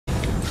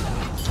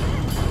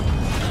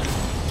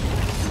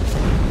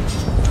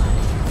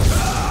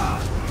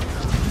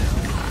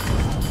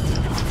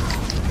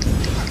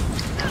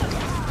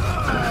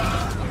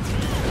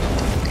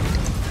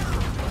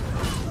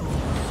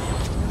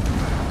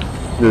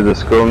Did the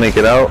scroll make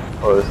it out,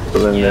 or is it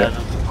still in there?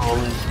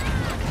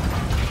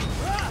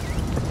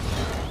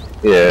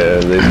 Yeah,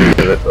 they did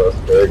get across.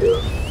 There you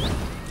go.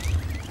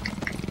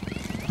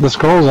 The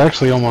scroll's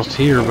actually almost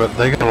here, but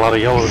they got a lot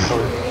of yellow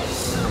color.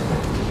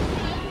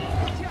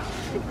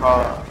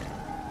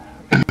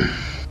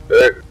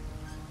 There.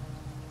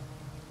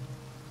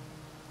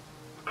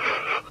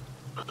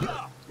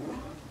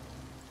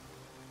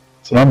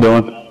 That's what I'm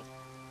doing.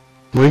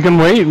 We can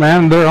wait,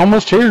 man. They're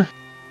almost here.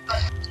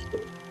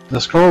 The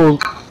scroll.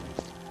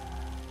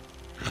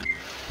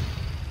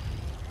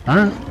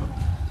 Alright.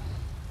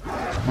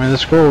 I mean, the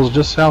scroll is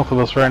just south of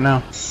us right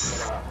now.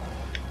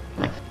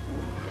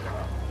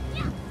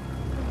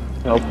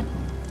 Nope.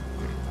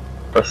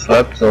 I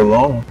slept so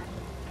long.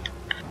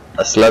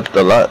 I slept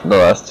a lot the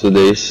last 2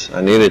 days.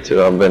 I needed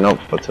to. I've been up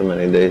for too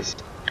many days.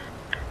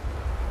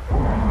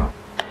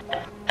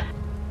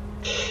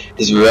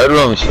 It's red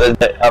rooms.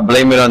 I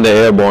blame it on the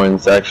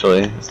airbornes,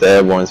 actually. It's the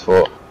airborne's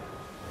fault.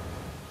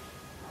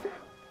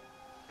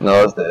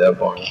 No, it's the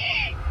airborne.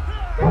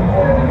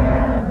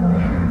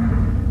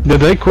 Did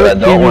they quit?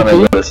 But I don't want to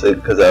go to sleep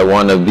because I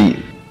want to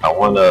beat. I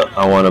want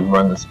to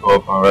burn the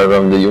scope on red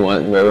room. Do you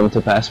want red room to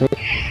pass me?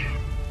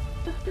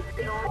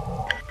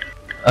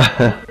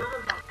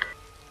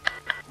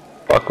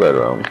 Fuck red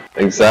room.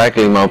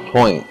 Exactly my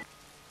point.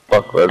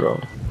 Fuck red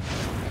room.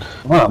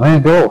 Come on,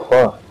 man, go.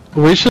 Fuck.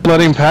 We should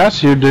let him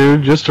pass you,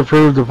 dude, just to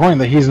prove the point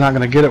that he's not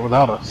going to get it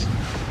without us.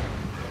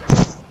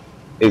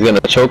 He's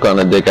gonna choke on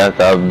the dick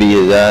after I beat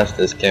his ass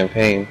this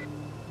campaign.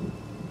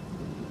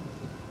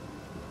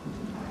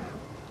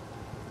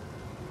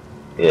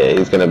 Yeah,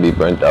 he's gonna be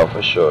burnt out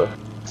for sure.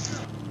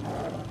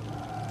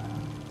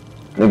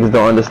 Niggas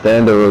don't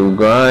understand the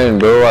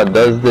grind, bro. I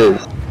does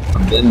this.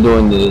 I've been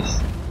doing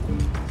this.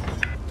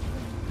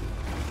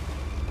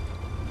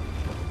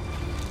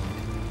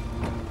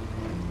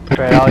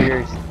 Spread all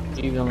yours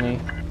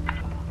evenly.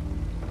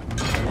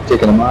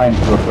 Taking a mine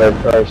for Fred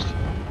first.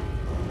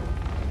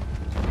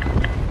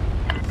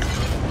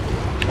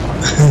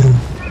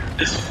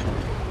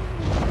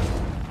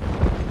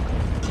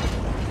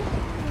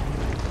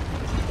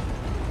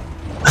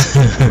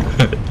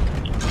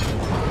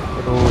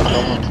 Ooh,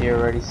 someone's here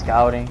already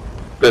scouting.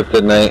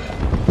 Fifth night.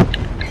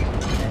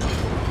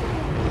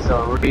 He's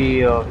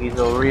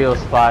a real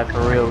spy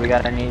for real. We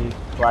gotta need to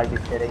flag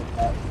this shit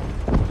ASAP.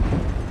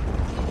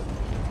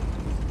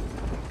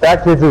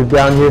 That kid is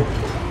down here.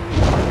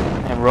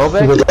 And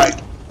Robeck?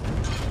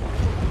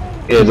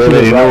 Yeah,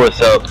 they know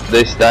what's up.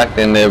 They stacked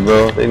in there,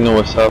 bro. They know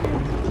what's up.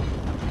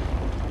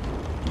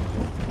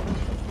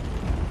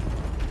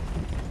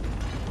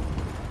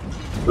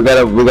 We're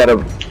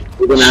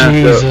gonna have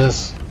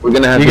Jesus. to. We're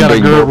gonna have you to. You got a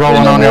group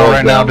rolling on y'all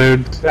right now,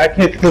 down. dude. That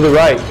kid's to the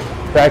right.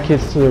 That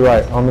kid's to the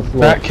right on the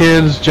floor. Fat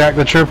Kids, Jack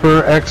the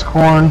Tripper,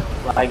 X-Corn.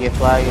 Flag it,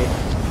 flag it.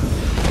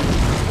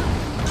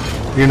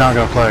 You're not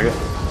gonna flag it.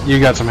 You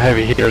got some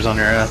heavy hitters on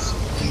your ass.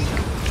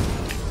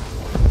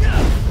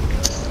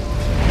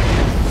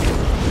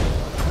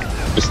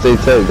 Just stay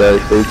tight,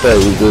 guys. Stay tight.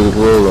 We do this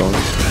roll on.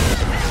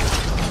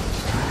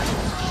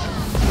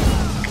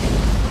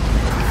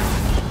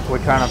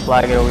 We're trying to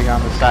flag it over here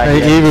on the side.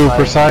 Hey, Evu,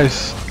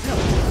 precise.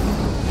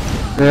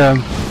 Yeah.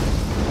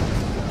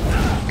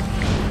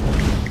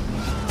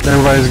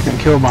 Everybody's getting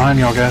killed behind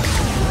y'all, guys.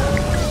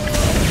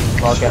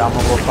 Fuck it, I'm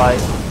gonna go fight.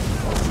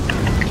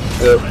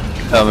 Yep,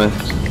 coming.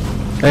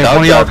 Hey, if one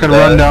of y'all could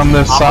run down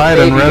this side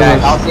and res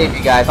us. I'll save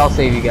you guys, I'll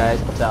save you guys.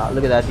 What's up?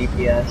 Look at that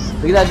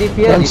DPS. Look at that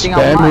DPS, you think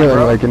I'm lying,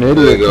 bro? Like an idiot.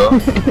 There you go.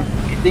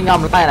 You think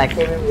I'm lying? I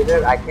came in with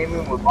it. I came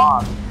in with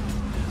bombs.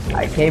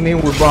 I came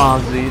in with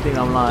bombs, so you think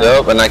I'm lying?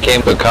 Yep, and I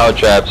came with cow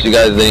traps. You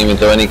guys didn't even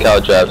throw any cow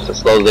traps. It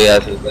slows the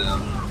asses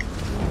down.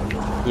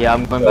 Yeah,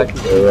 I'm going back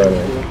to They're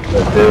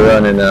running. They're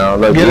running now.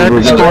 Look, Get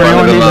X-Corn, you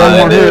only need one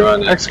more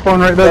hit.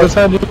 X-Corn right there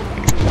beside you.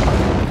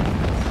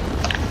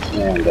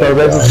 Man,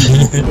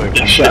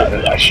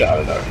 I shot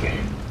it, okay.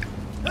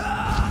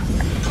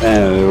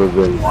 Man, it was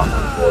really one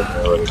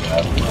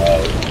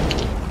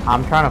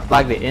I'm trying to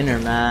flag the inner,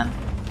 man.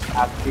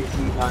 After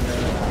he's under.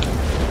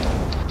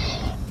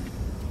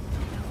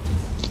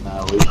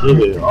 we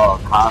did it all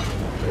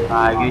constantly.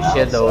 Good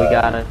shit though, we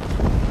got it.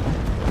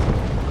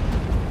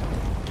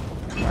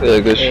 Yeah,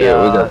 good shit. We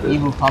got this.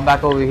 Evu, come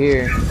back over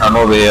here. I'm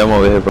over here,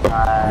 bro.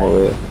 I'm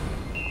over here.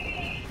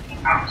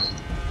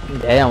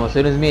 Damn, as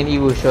soon as me and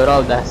Evu showed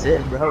up, that's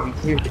it, bro. We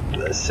cleared it.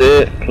 That's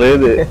it.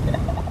 Cleared it.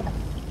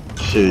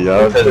 Shit,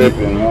 y'all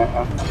tripping,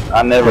 man.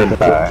 I never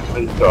die.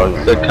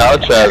 The cow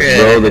traps,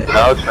 bro. The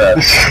cow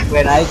traps.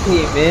 When I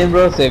came in,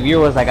 bro, Xavier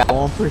was like at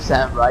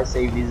 1%, bro. I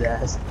saved his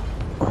ass.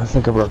 I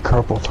think I've got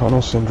carpal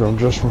tunnel syndrome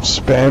just from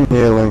spam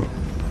healing.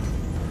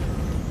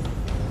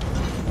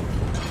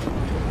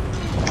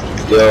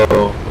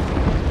 Yo.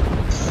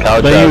 Cow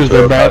They traps, used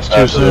their bro. bats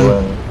too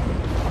soon.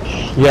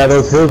 Yeah,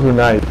 those hills were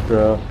nice,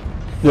 bro.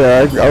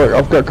 Yeah,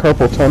 I've got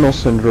carpal tunnel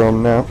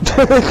syndrome now.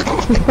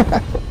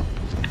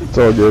 It's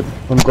all good.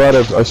 I'm glad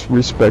I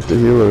respect the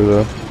healer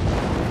though.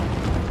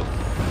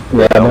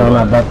 Yeah, I know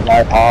I'm about to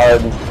die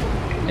hard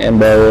and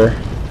better.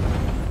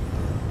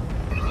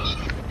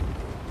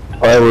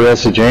 Alright, we're at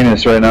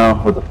Sejanus right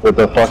now with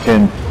the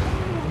fucking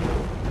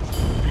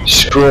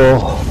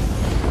scroll.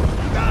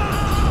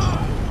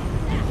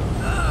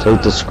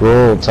 Take the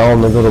scroll, tell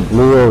him to go to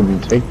Blue Road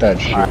and take that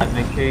shit. Alright,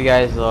 make sure you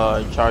guys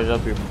charge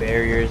up your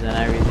barriers and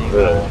everything.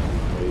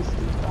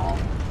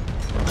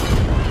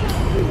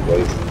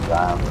 Wasting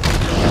time.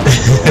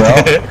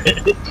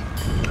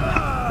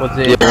 What's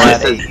it?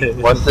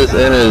 Yeah, once this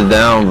end is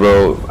down,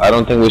 bro, I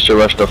don't think we should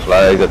rush the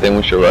flags. I think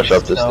we should rush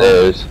up the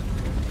stairs.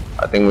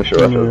 I think we should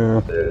rush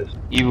up the stairs.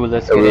 Evil,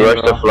 let's If get we in,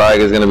 rush bro. the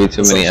flag, it's gonna be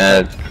too many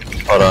ads.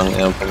 Hold on,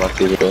 I'm put my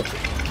TV.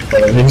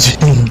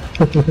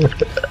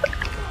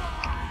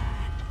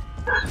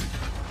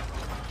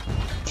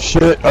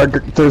 Shit,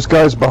 there's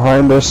guys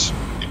behind us.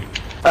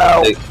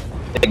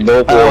 Take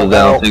both walls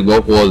down. Take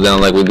both walls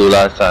down like we do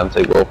last time.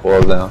 Take both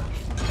walls down.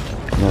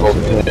 Both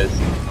units.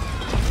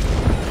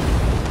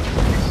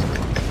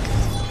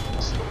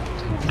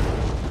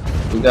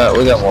 We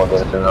got more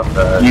than enough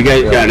there. You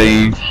guys got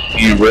any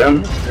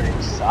rims?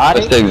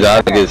 Mr.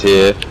 Exotic is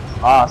here.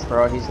 Lost,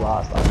 bro. He's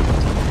lost.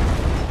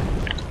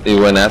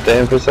 You went after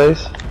him,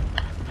 precise?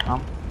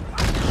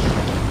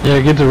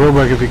 Yeah, get to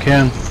Roebuck if you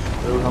can.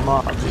 Blew him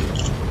up.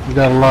 We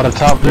got a lot of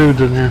top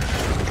dudes in here.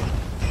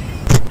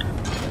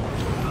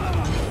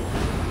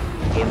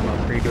 Gave him a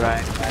free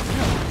ride back.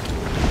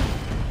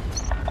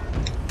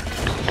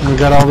 We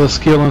got all this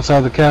skill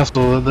inside the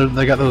castle.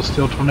 They got those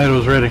steel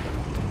tornadoes ready.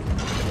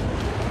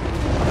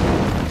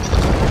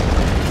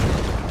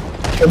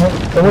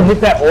 Someone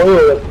hit that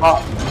oil at the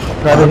top.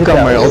 I've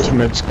got my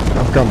ultimates going,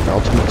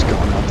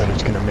 not that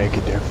it's gonna make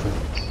a difference.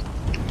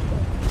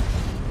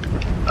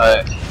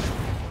 Alright.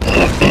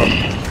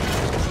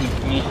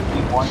 Keep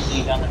one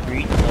seat on the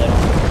breach.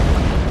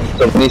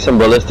 So we need some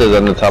ballistas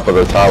on the top of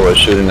the tower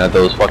shooting at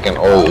those fucking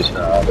O's.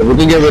 If we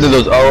can get rid of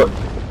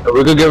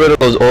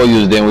those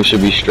O's, then we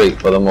should be straight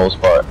for the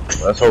most part.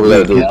 That's what we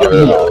gotta do is get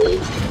rid of the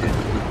O's.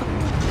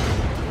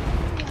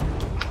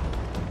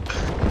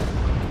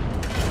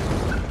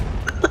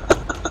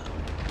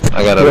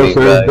 I gotta leave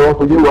back. Don't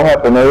forget what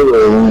happened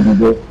earlier when you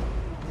did.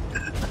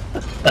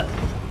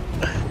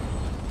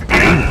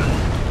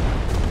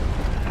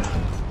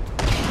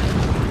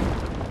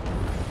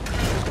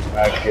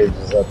 My kids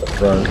is at the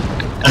front.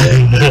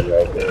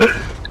 Right there.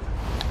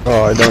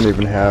 Oh, I don't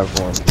even have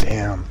one.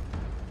 Damn.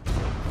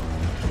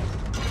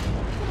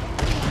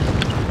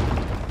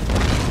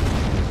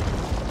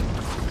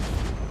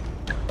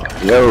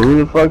 Yo,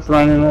 who the fuck's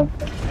running up?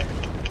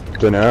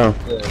 Dunno.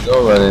 Yeah,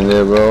 go run in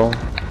there, bro.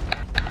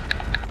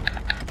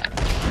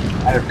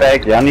 Matter of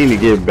fact, y'all need to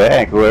get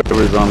back,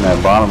 whoever's on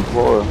that bottom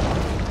floor.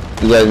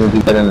 You guys need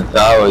to get in the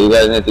tower. You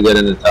guys need to get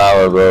in the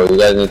tower, bro. You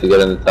guys need to get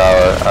in the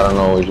tower. I don't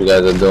know what you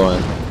guys are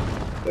doing.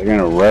 They're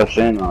gonna rush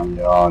in on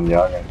y'all and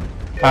y'all gonna...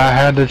 I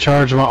had to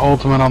charge my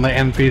ultimate on the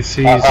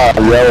NPCs.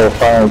 Yellow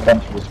fire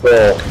comes to the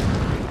spell.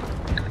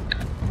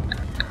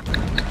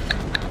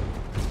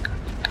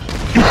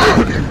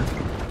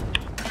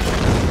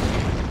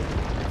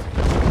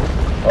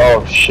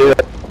 Oh shit.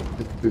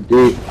 It's too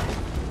deep.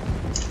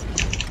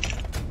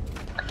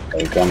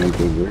 They coming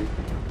too deep.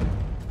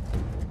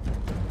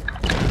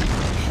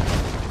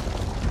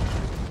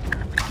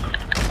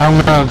 I'm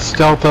gonna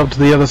stealth up to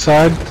the other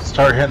side,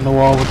 start hitting the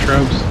wall with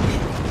troops.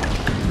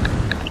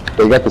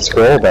 They got the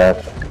scroll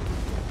back.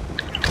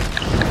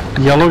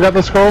 Yellow got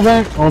the scroll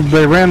back? Well,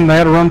 they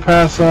had to run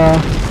past,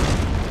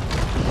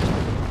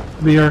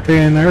 the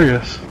arcane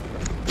areas.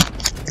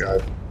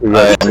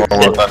 Alright, I'm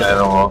gonna work on the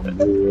other wall.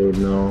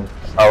 No.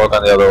 I'll work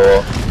on the other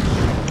wall.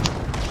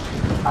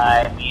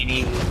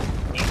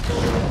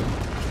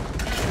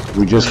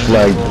 We just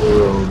flagged.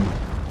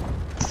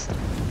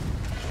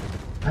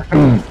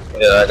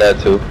 Yeah, I got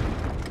two.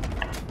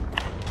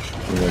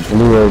 Yeah,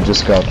 Blue Road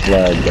just got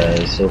flagged,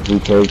 guys. So if we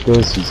take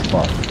this, he's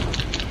fucked.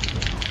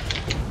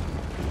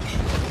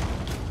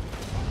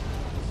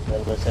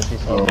 We'll set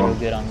this up real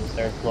good on the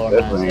third floor,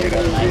 man. So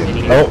Definitely nice and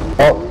easy.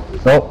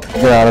 Oh,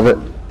 get out of it.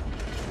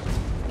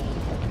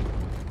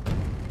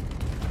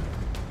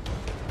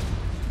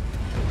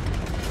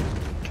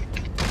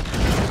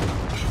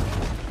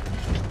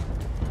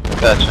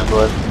 Gotcha,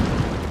 bud.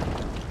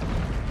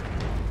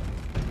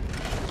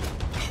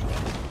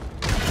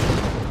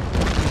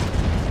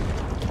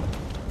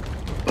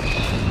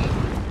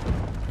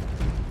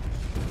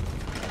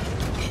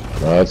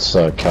 That's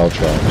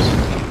Caltrops.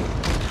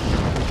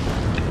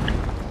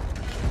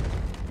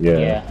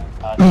 Yeah.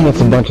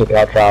 That's a bunch of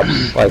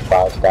caltrops, like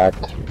 5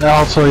 stacked.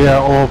 Also, yeah,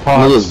 oil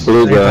pots,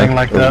 anything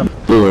like that.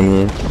 Blue in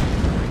here.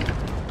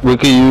 We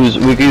could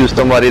use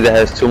somebody that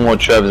has 2 more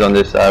trebs on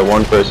this side.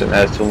 One person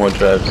has 2 more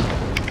trebs.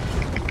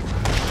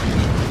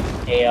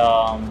 Hey,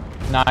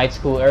 night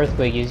school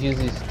earthquake is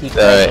usually keep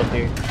Alright. up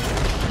here.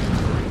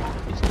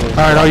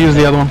 Alright, I'll use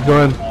the other one.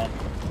 Go ahead.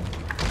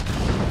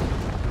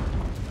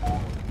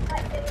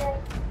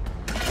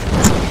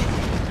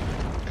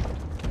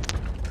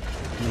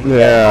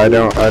 Yeah, I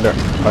don't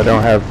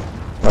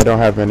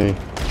have any.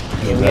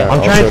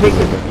 I'm trying to take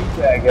the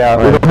bag out.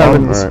 We don't have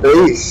any Alright.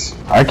 space.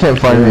 I can't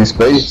find any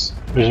space.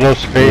 There's no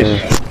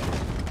space.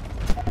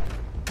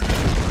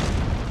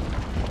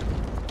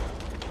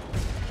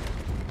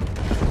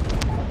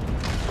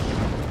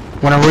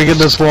 Whenever we get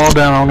this wall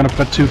down, I'm gonna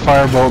put 2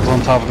 firebolts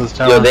on top of this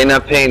tower. Yo, they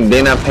not paying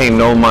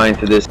no mind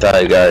to this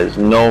side, guys.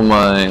 No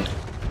mind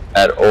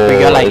at all. We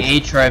got like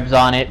 8 tribes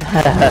on it.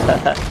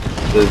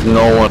 There's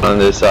no one on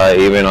this side,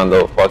 even on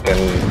the fucking.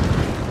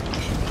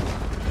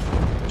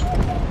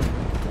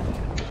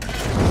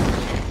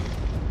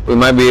 We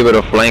might be able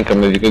to flank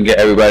them if you could get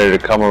everybody to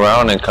come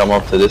around and come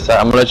up to this side.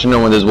 I'm gonna let you know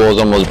when this wall's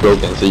almost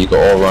broken, so you can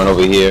all run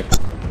over here.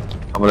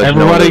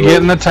 Everybody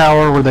get in the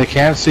tower where they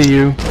can't see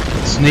you.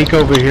 Sneak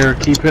over here.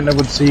 Keep hitting it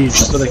with siege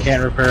so they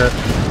can't repair it.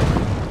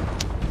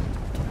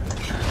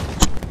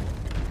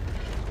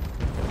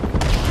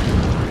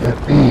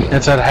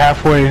 It's at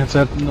halfway. It's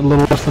at a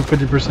little less than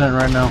 50%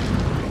 right now.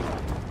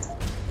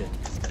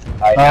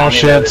 Oh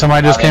shit!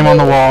 Somebody just came on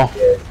the wall.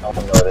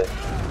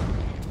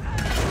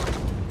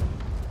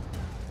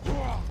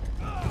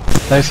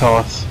 They saw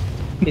us.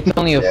 It's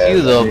only a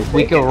few though.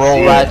 We could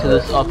roll right to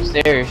this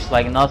upstairs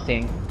like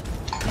nothing.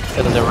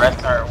 Because the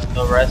rest are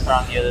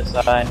on the other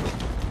side.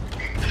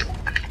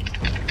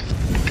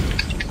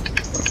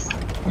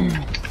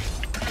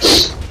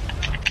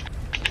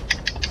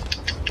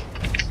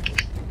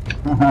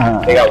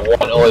 They got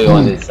 1 oil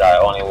on this side,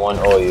 only 1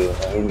 oil.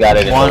 And he's got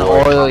it in 1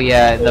 oil,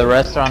 yeah. The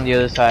rest are on the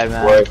other side,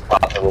 man. Worst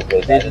possible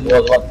place. This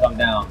wall's about to come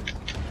down.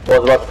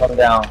 Wall's about to come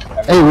down.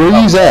 Hey, where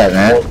you at,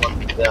 man?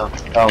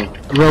 Come.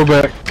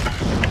 Rollback.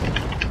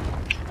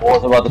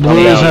 Wall's about to come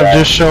Blues down. have Guys.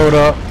 just showed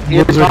up.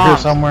 Here Blues are here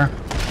somewhere.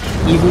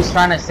 He was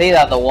trying to say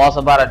that the wall's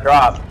about to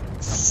drop.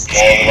 Wall's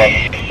about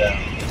to come down.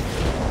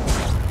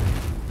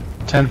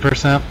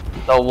 10%.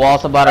 The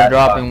wall's about to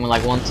drop in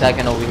like 1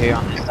 second over here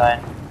on this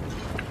side.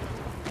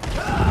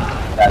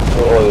 Got 2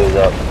 oils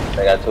up.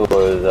 They got 2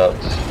 oils up.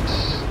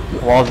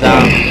 Wall's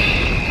down.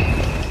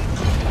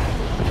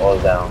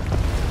 Wall's down.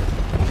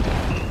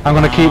 I'm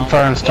gonna keep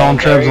firing stone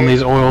trebs on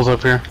these oils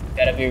up here.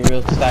 Gotta be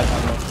real stacked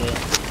on this shit.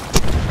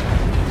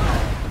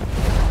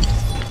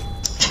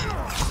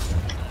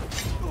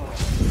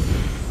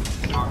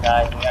 Come on,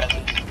 guys. We gotta do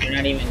this. They're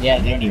not even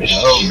yet. They don't even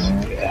know.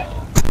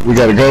 We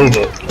gotta go.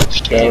 Go.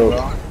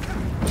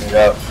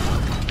 Go.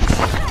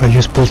 I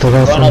just pulled it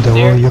out Run from the wall.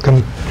 upstairs. You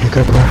can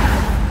go.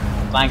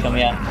 Flank them,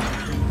 yeah.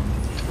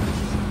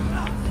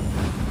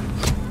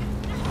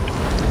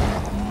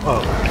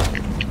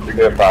 You're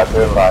good, 5,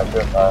 good, 5,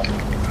 good, 5.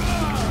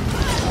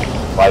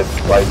 Life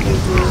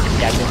is good.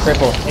 Jack the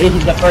cripple.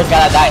 He's the first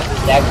guy to die.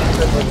 Jack the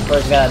cripple is the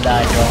first guy to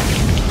die, bro.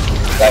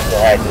 That's the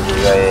hack to do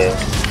right here.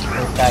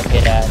 First guy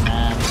get at,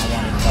 man.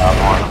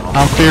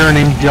 I'm fearing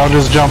him. Y'all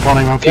just jump on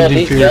him. I'm Yo, keeping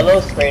these fear.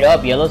 yellows, straight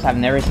up, yellows have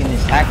never seen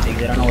this tactic.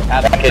 They don't know what's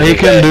happening. He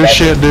couldn't do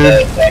shit,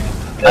 dude.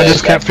 I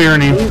just kept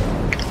fearing him.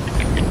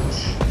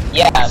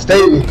 Yeah.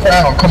 Stay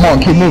down. Come on,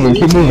 keep moving,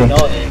 keep moving.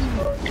 Know this.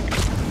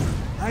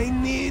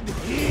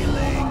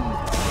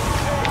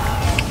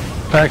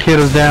 Fat kid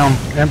is down.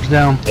 Emp's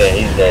down. Yeah,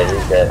 he's dead,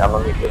 he's dead. I'm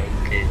gonna make it.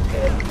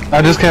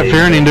 I just kept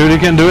fearing him, dude. He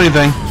couldn't do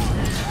anything.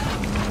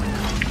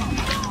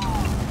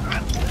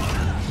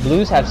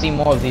 Blues have seen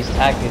more of these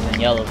tactics than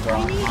yellows, bro,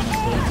 honestly.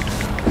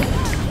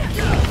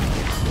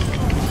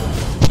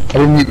 I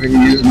didn't even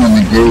use them on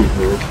the gate,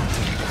 bro.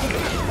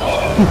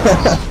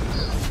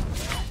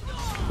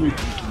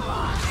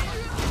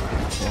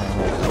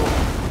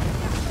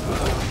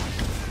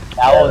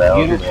 That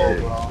was beautiful,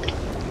 bro.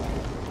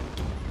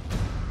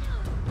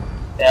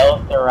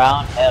 Stealth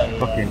around, hell yeah.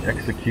 Fucking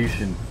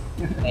execution.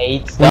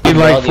 8 We stuff, need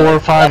like bro. 4 or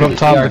 5 up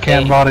top of the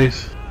camp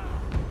bodies.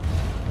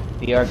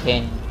 The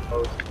arcane.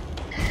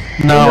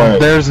 No,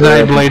 there's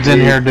night blades in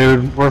here,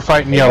 dude. We're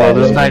fighting yellow.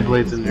 There's night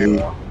blades in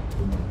here.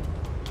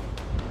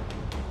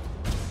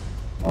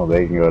 Oh,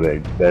 they can go there.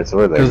 That's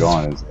where they're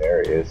going, is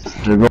areas.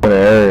 They're going to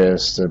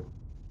areas to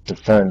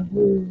defend.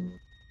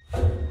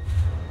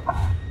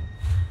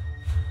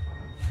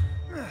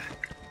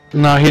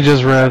 No, he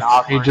just res.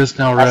 He just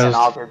now That's an res.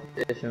 awkward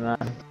position,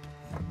 man.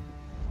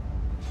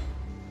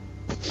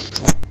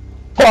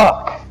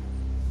 Fuck!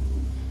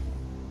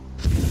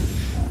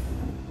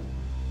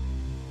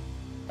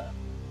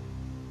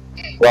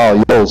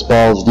 Wow, yo's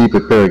balls deep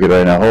at Farragut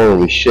right now.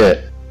 Holy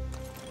shit.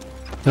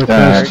 They're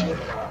Alright. pissed.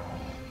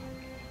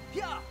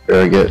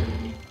 Farragut.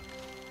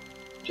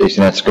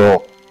 Chasing that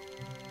skull.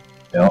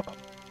 Yep.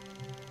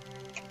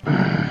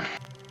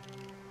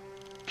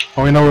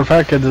 Oh, we know where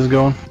Fat Kid is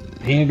going.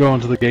 He ain't going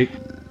to the gate.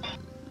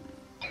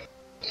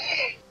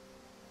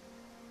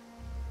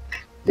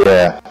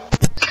 Yeah.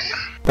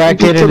 Fat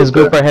Kid and his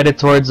group are headed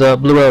towards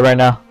Blue Oil right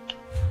now.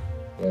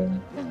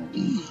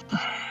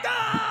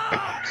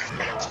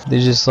 They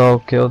just all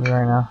killed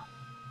right now.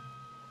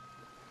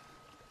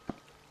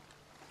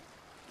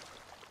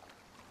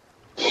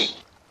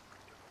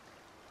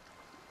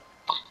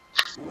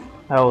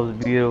 That was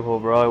beautiful,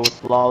 bro. It was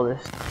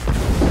flawless.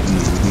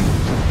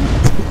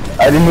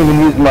 I didn't even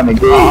use them on the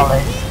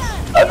gate.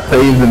 I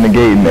saved in the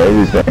gate and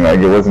everything, like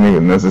it wasn't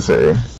even necessary.